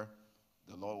everywhere.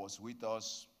 The Lord was with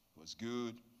us. It was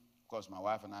good. Of course, my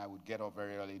wife and I would get up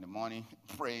very early in the morning,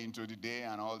 pray into the day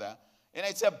and all that. And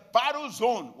it's a battle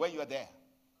zone when you are there.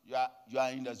 You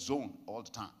are in the zone all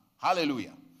the time.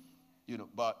 Hallelujah. You know,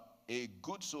 but a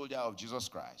good soldier of Jesus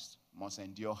Christ must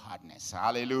endure hardness.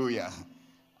 Hallelujah.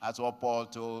 That's what Paul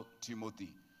told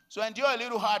Timothy. So endure a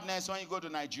little hardness when you go to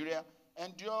Nigeria.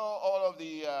 Endure all of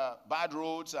the bad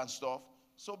roads and stuff.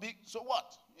 So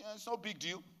what? You know, it's no big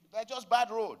deal. They're just bad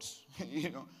roads. You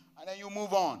know, and then you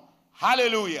move on.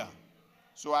 Hallelujah.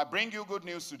 So I bring you good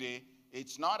news today.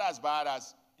 It's not as bad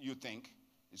as you think.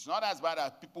 It's not as bad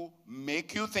as people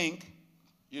make you think,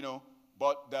 you know.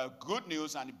 But the good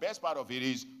news and the best part of it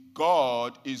is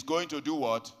God is going to do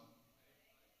what?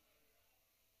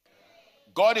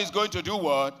 God is going to do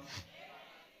what?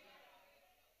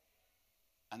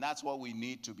 And that's what we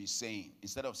need to be saying.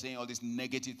 Instead of saying all these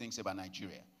negative things about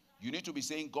Nigeria, you need to be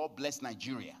saying, God bless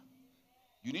Nigeria.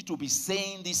 You need to be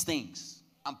saying these things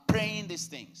and praying these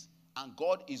things. And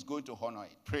God is going to honor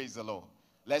it. Praise the Lord.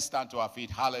 Let's stand to our feet.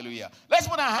 Hallelujah. Let's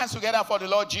put our hands together for the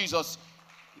Lord Jesus.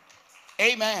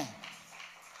 Amen.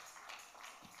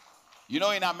 You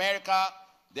know, in America,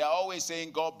 they're always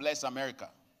saying, God bless America.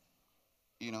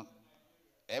 You know,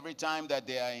 every time that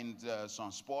they are in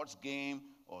some sports game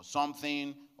or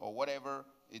something or whatever,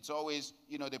 it's always,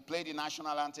 you know, they play the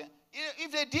national anthem.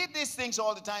 If they did these things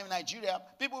all the time in Nigeria,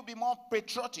 people would be more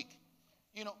patriotic.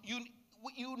 You know,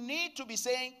 you need to be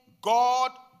saying,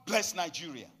 God bless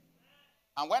Nigeria.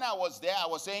 And when I was there, I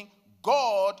was saying,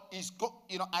 God is,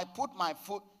 you know, I put my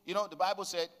foot, you know, the Bible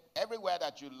said, everywhere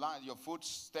that you land, your foot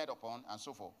stand upon and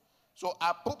so forth. So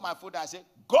I put my foot and I said,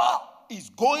 God is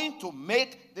going to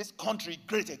make this country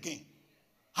great again.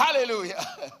 Hallelujah.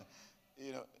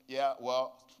 You know, yeah,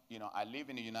 well, you know, I live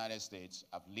in the United States.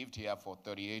 I've lived here for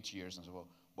 38 years and so forth.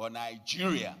 But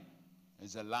Nigeria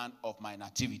is the land of my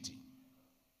nativity.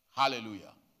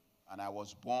 Hallelujah. And I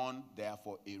was born there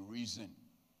for a reason.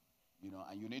 You know,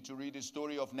 and you need to read the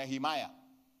story of Nehemiah.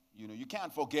 You know, you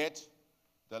can't forget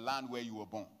the land where you were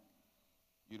born.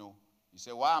 You know, you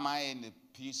say, why am I in the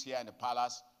peace here in the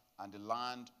palace and the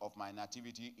land of my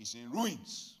nativity is in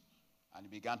ruins? And he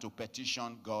began to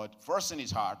petition God, first in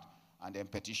his heart, and then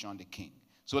petition the king.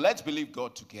 So let's believe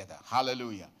God together.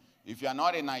 Hallelujah. If you are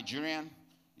not a Nigerian,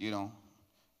 you know,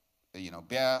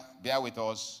 bear with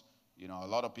us. You know, a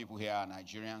lot of people here are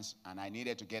Nigerians, and I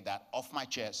needed to get that off my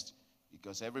chest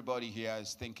because everybody here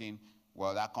is thinking,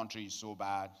 well, that country is so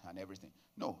bad and everything.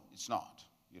 No, it's not.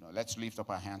 You know, let's lift up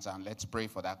our hands and let's pray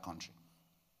for that country.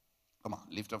 Come on,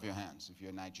 lift up your hands. If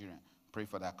you're a Nigerian, pray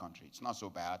for that country. It's not so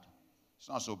bad. It's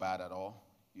not so bad at all.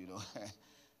 You know,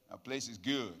 a place is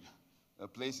good. The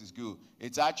place is good.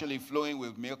 It's actually flowing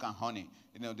with milk and honey.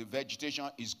 You know, the vegetation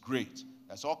is great.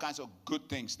 There's all kinds of good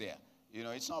things there. You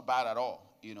know, it's not bad at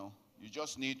all. You know, you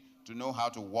just need to know how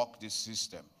to walk this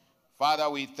system. Father,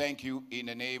 we thank you in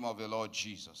the name of the Lord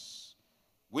Jesus.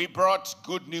 We brought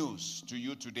good news to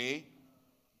you today.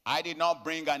 I did not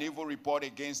bring an evil report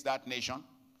against that nation.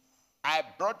 I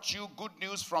brought you good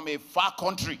news from a far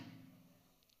country.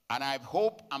 And I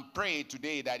hope and pray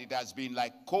today that it has been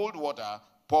like cold water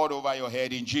poured over your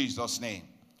head in Jesus' name.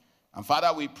 And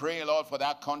Father, we pray, Lord, for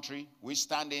that country. We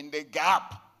stand in the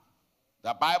gap.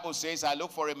 The Bible says, I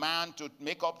look for a man to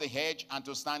make up the hedge and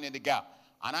to stand in the gap.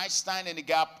 And I stand in the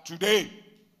gap today,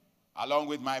 along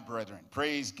with my brethren.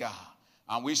 Praise God.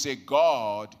 And we say,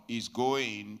 God is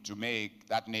going to make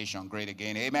that nation great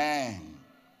again. Amen.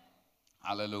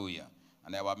 Hallelujah.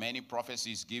 And there were many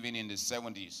prophecies given in the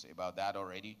 70s about that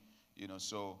already. You know,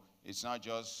 so it's not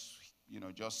just, you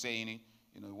know, just saying it.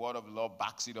 You know, the word of the Lord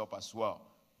backs it up as well.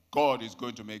 God is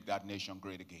going to make that nation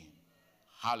great again.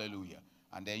 Hallelujah.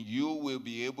 And then you will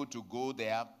be able to go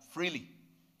there freely.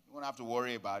 You won't have to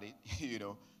worry about it. You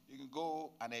know, you can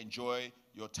go and enjoy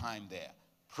your time there.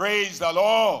 Praise the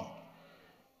Lord.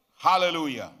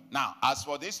 Hallelujah. Now, as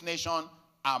for this nation,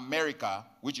 America,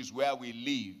 which is where we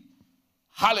live,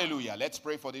 hallelujah. Let's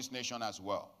pray for this nation as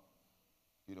well.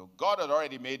 You know, God had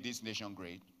already made this nation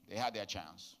great. They had their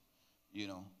chance, you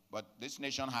know. But this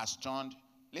nation has turned,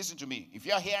 listen to me. If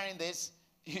you're hearing this,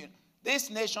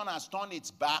 this nation has turned its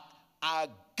back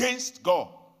against God.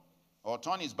 Or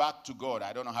turned its back to God.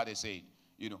 I don't know how they say it,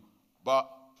 you know. But,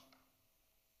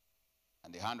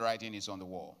 and the handwriting is on the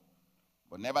wall.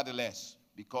 But nevertheless,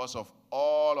 because of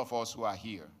all of us who are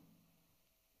here,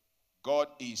 God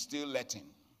is still letting.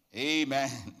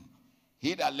 Amen.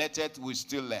 He that letteth will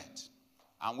still let.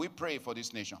 And we pray for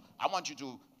this nation. I want you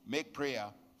to make prayer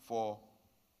for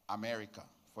America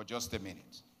for just a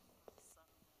minute.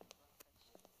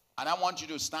 And I want you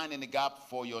to stand in the gap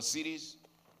for your cities.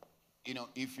 You know,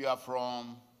 if you are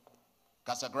from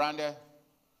Casa Grande,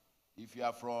 if you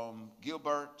are from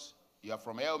Gilbert, you are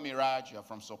from El Mirage, you are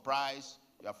from Surprise,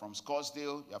 you are from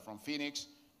Scottsdale, you are from Phoenix,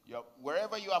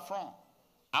 wherever you are from,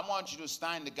 I want you to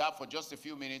stand in the gap for just a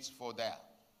few minutes for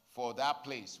that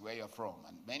place where you're from.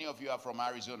 And many of you are from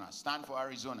Arizona. Stand for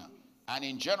Arizona. And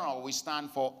in general, we stand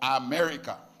for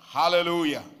America.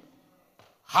 Hallelujah.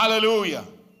 Hallelujah.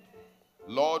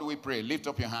 Lord, we pray. Lift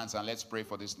up your hands and let's pray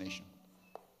for this nation.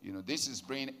 You know, this has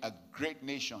been a great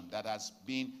nation that has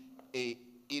been a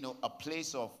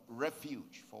place of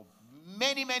refuge for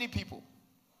many, many people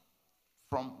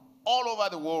from all over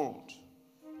the world.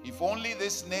 If only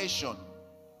this nation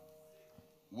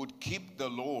would keep the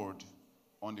Lord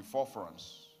on the forefront,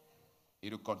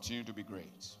 it will continue to be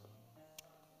great.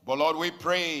 But Lord, we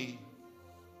pray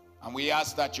and we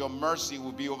ask that your mercy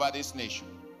will be over this nation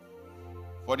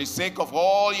for the sake of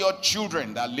all your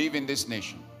children that live in this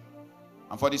nation.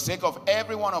 And for the sake of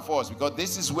every one of us, because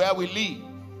this is where we live.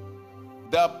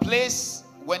 The place,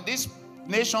 when this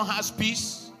nation has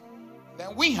peace,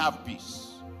 then we have peace.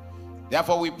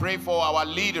 Therefore, we pray for our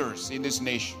leaders in this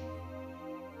nation.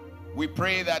 We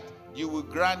pray that you will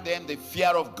grant them the fear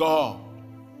of God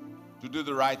to do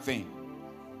the right thing.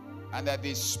 And that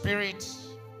the spirit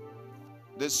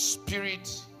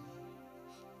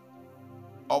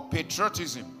of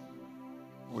patriotism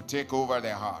will take over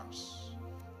their hearts.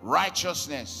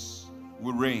 Righteousness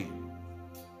will reign.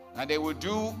 And they will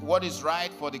do what is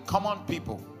right for the common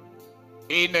people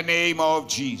in the name of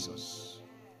Jesus.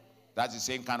 That's the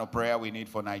same kind of prayer we need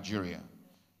for Nigeria.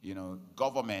 You know,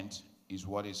 government is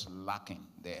what is lacking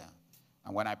there.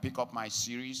 And when I pick up my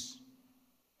series,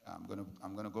 I'm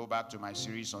gonna go back to my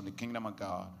series on the kingdom of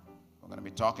God. We're going to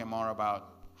be talking more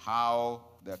about how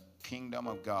the kingdom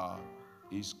of God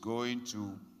is going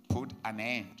to put an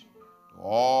end to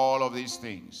all of these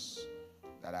things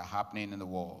that are happening in the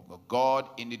world. But God,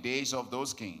 in the days of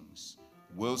those kings,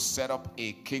 will set up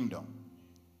a kingdom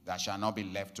that shall not be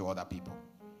left to other people.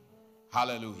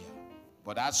 Hallelujah.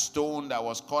 But that stone that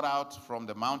was cut out from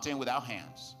the mountain without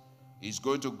hands is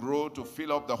going to grow to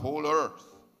fill up the whole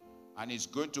earth. And it's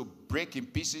going to break in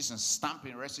pieces and stamp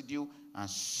in residue and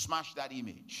smash that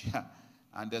image.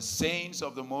 And the saints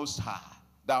of the Most High,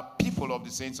 the people of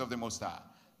the saints of the Most High,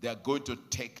 they are going to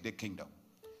take the kingdom.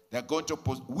 They're going to,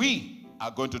 we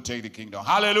are going to take the kingdom.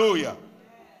 Hallelujah.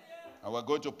 And we're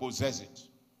going to possess it.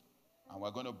 And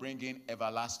we're going to bring in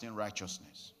everlasting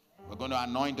righteousness. We're going to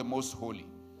anoint the most holy.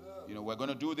 You know, we're going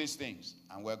to do these things.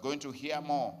 And we're going to hear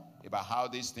more about how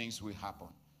these things will happen.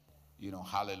 You know,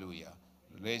 hallelujah.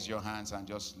 Raise your hands and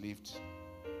just lift,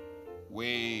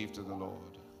 wave to the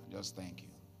Lord. Just thank you.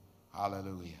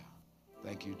 Hallelujah.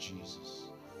 Thank you, Jesus.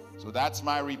 So that's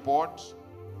my report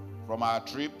from our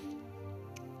trip.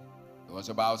 It was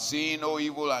about seeing no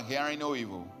evil and hearing no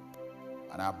evil.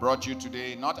 And I brought you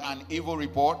today not an evil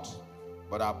report,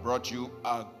 but I brought you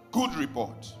a good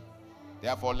report.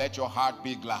 Therefore, let your heart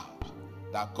be glad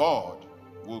that God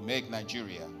will make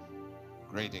Nigeria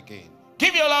great again.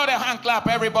 Give your Lord a hand clap,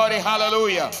 everybody.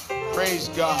 Hallelujah. Praise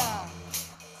God.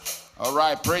 All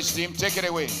right, praise team. Take it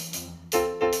away.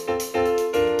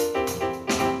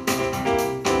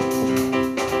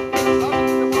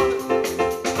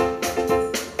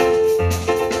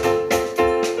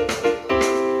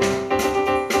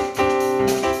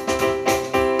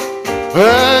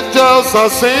 Angels are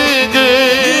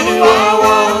singing. You are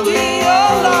worthy, O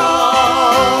Lord.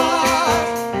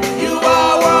 You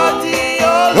are worthy, O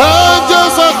Lord.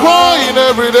 Angels are crying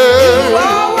every day. You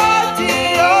are worthy,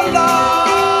 O Lord.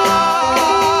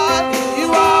 You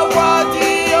are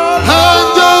worthy, O Lord.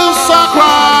 Angels are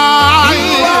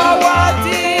crying. You are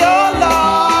worthy, O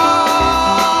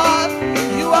Lord.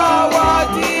 You are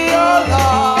worthy, O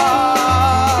Lord.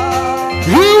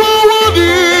 You are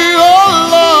worthy, oh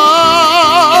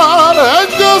Lord.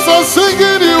 Angels are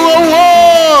singing, you are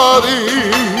worthy.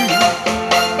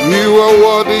 You are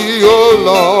worthy, oh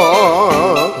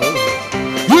Lord.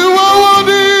 You are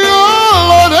worthy, oh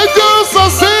Lord. Angels are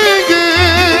singing.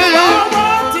 You are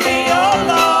worthy, O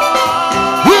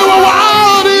Lord. You are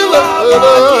worthy, Lord.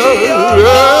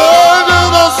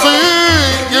 Angels are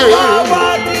singing. You are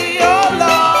worthy, O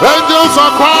Lord. Angels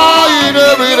are crying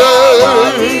every day.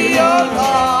 Worthy, O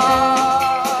Lord.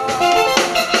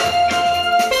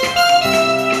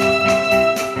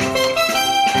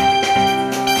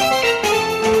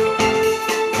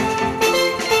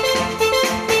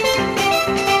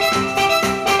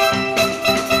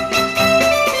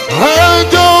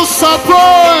 Angels are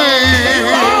praying.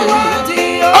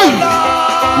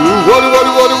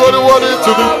 What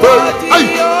to be praised.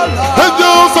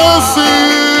 Angels are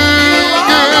singing.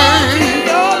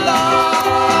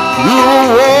 You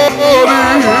are worthy.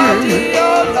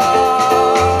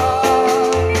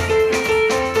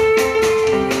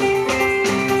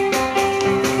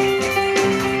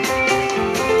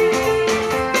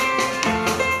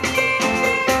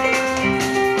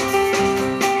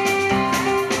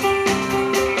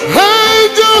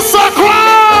 Angels are crying.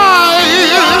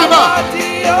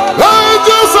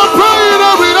 Angels are praying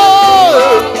every day.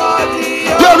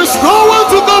 There is no one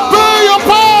to compare your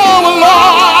power,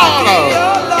 Lord.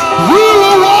 You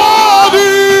are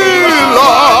worthy,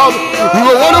 Lord. You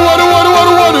are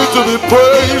worthy to be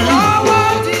praised.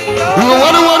 You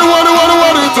are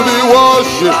worthy to be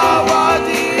worshipped.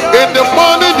 In the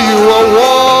morning you are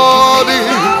worthy.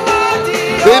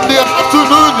 In the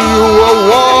afternoon you are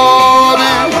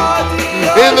worthy.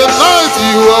 In the night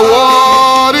you are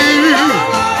worthy.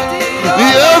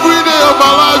 Every day of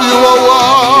my life you are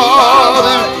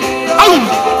worthy.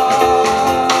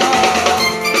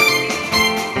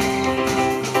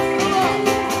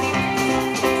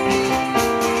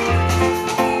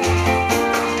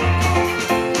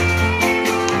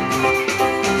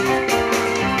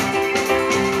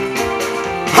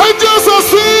 Angels are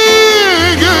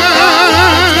singing.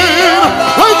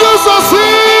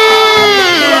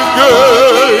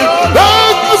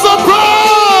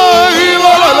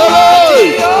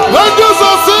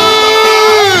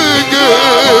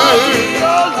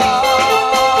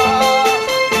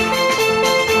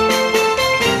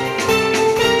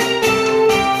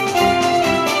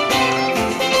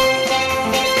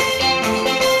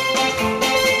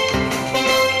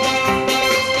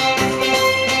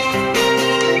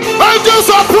 Angels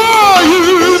are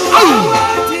praying.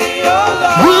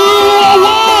 You are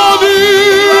worthy.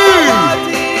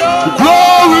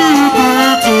 Glory be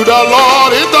to the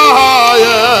Lord in the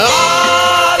highest.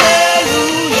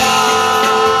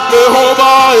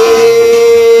 Jehovah,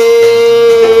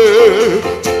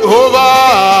 Jehovah,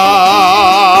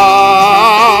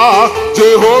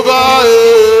 Jehovah,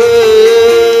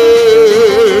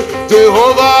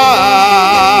 Jehovah,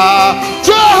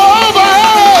 Jehovah.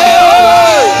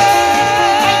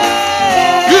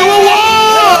 You are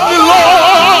worthy,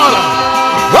 Lord.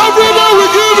 Every day we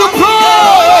give you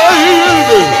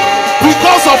praise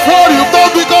because of what you've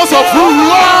done, because of who you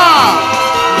are.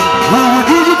 We will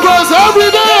give you praise every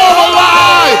day of our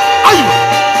life.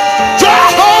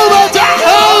 Jehovah,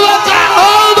 Jehovah,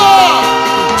 Jehovah,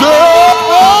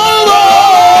 Jehovah,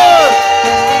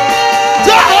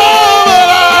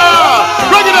 Jehovah.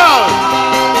 Bring it down.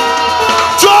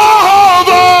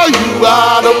 Jehovah, you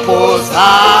are the most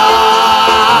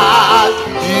high.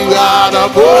 You are the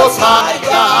most high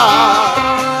God.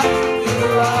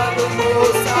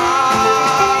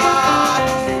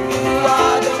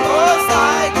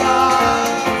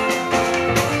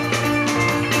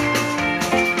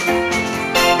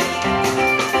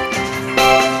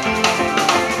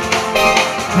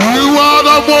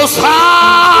 Most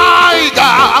high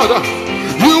God,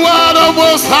 you are the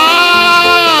most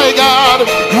high God.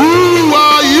 You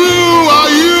are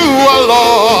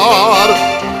Lord.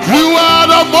 You are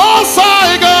the most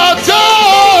high God,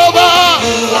 Jehovah.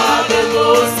 You are the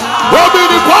most high.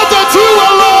 Omnipotent, you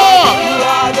are Lord. You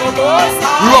are the most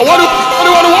high.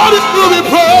 You are worthy to be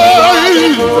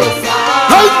praised.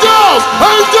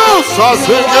 Angels are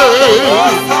singing.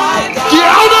 The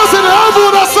elders in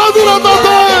heaven are singing at the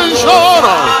bench.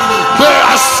 They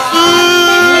are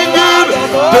singing,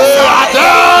 they are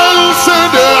dancing,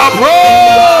 they are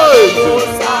praising.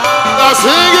 They are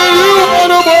singing, you are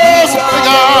the most high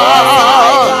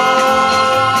God.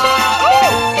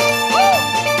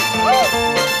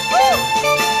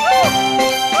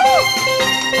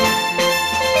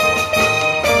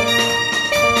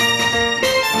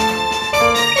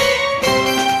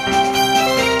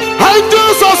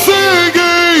 Angels are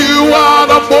singing, you are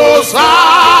the most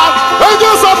high.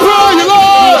 Angels are praying,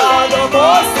 Lord.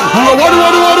 You are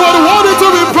worthy to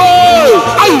be praised.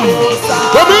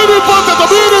 The omnipotent, the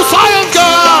omniscient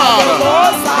God.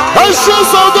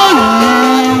 Ancients of the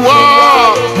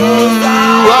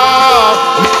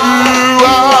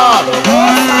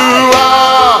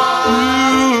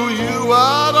you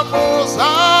are the most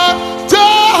high.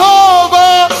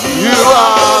 Jehovah, you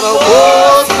are the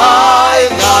most high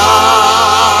God.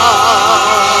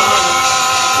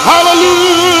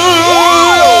 Hallelujah,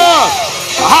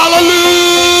 hallelujah,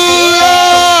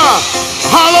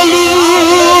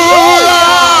 hallelujah,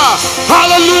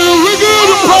 hallelujah. We give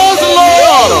you praise,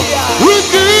 Lord. We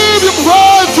give you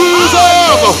praise,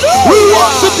 Jesus. We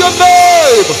worship your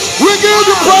name. We give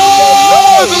you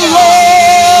praise,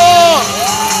 Lord.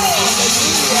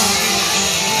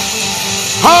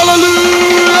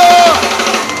 Hallelujah.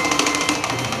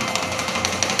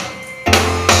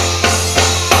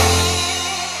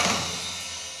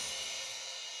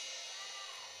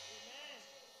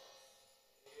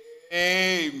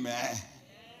 Amen.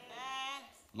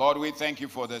 Lord, we thank you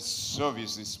for the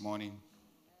service this morning.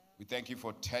 We thank you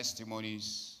for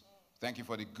testimonies. Thank you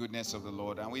for the goodness of the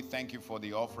Lord. And we thank you for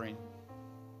the offering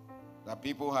that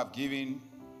people have given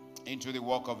into the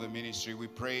work of the ministry. We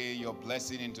pray your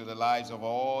blessing into the lives of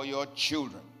all your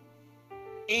children.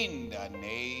 In the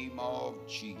name of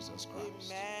Jesus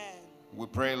Christ. Amen. We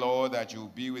pray, Lord, that you'll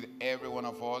be with every one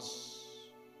of us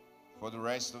for the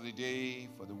rest of the day,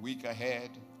 for the week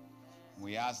ahead.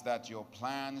 We ask that your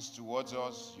plans towards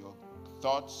us, your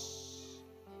thoughts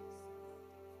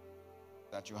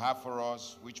that you have for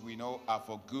us, which we know are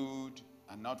for good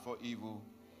and not for evil,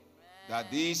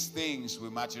 that these things will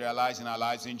materialize in our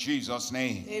lives in Jesus'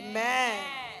 name. Amen.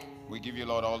 We give you,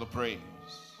 Lord, all the praise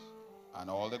and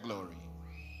all the glory.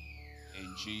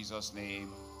 In Jesus'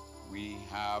 name we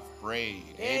have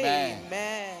prayed. Amen.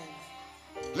 Amen.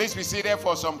 Please be seated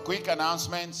for some quick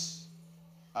announcements.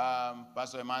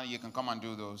 Pastor Emmanuel, you can come and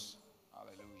do those.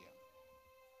 Hallelujah.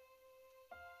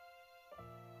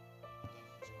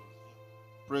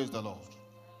 Praise the Lord.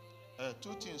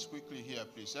 Two things quickly here,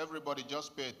 please. Everybody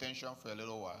just pay attention for a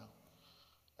little while.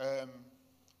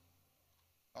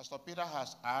 Pastor Peter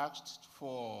has asked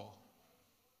for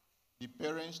the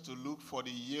parents to look for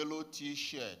the yellow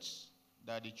T-shirts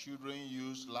that the children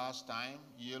used last time,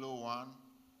 yellow one.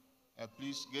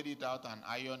 Please get it out and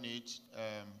iron it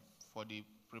for the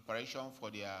preparation for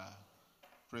their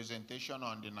presentation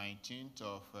on the 19th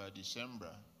of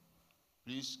December.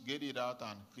 please get it out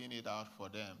and clean it out for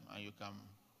them, and you can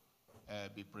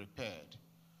be prepared.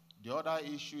 The other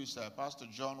issue is Pastor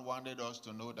John wanted us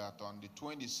to know that on the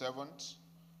 27th,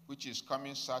 which is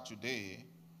coming Saturday,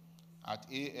 at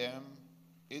 8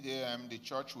 a.m., the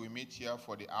church will meet here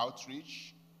for the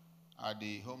outreach at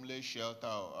the homeless shelter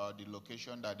or the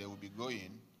location that they will be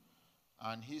going.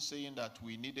 And he's saying that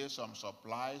we needed some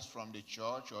supplies from the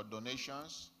church or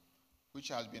donations, which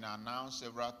has been announced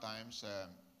several times.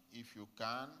 If you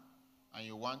can and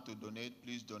you want to donate,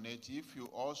 please donate. If you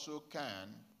also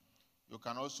can, you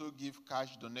can also give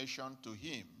cash donation to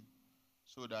him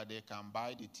so that they can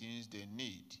buy the things they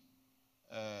need.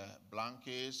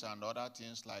 Blankets and other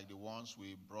things like the ones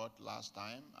we brought last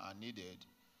time are needed.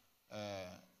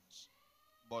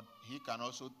 But he can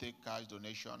also take cash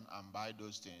donation and buy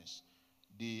those things.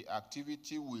 The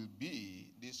activity will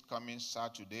be this coming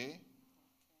Saturday,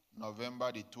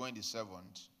 November the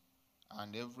 27th.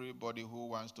 And everybody who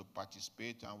wants to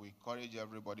participate, and we encourage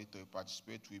everybody to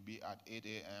participate, will be at 8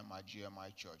 a.m. at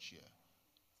GMI Church here.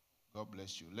 God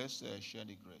bless you. Let's share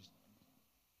the grace.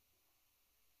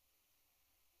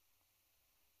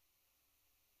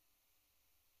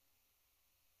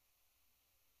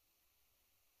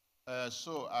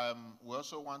 We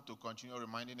also want to continue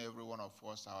reminding every one of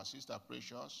us, our sister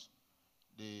Precious,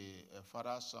 the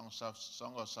Father's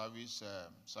Song of Service,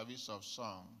 Service of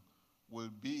Song, will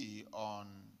be on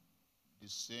the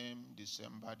same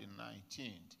December the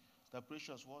 19th. Sister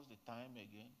Precious, what's the time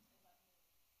again?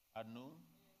 At noon?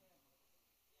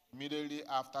 Immediately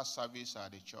after service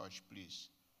at the church, please.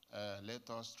 Let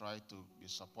us try to be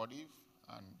supportive,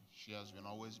 and she has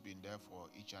always been there for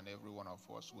each and every one of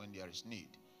us when there is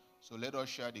need. So let us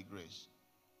share the grace.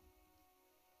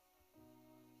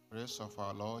 Grace of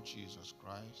our Lord Jesus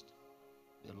Christ,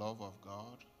 the love of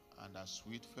God, and the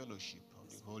sweet fellowship of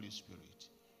the Holy Spirit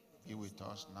be with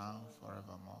us now,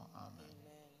 forevermore. Amen.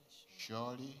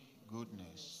 Surely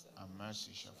goodness and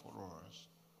mercy shall follow us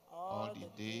all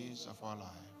the days of our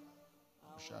life.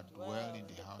 We shall dwell in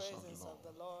the house of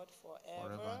the Lord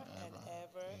forever and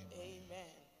ever.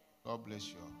 Amen. God bless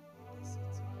you.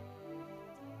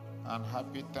 And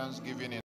happy Thanksgiving.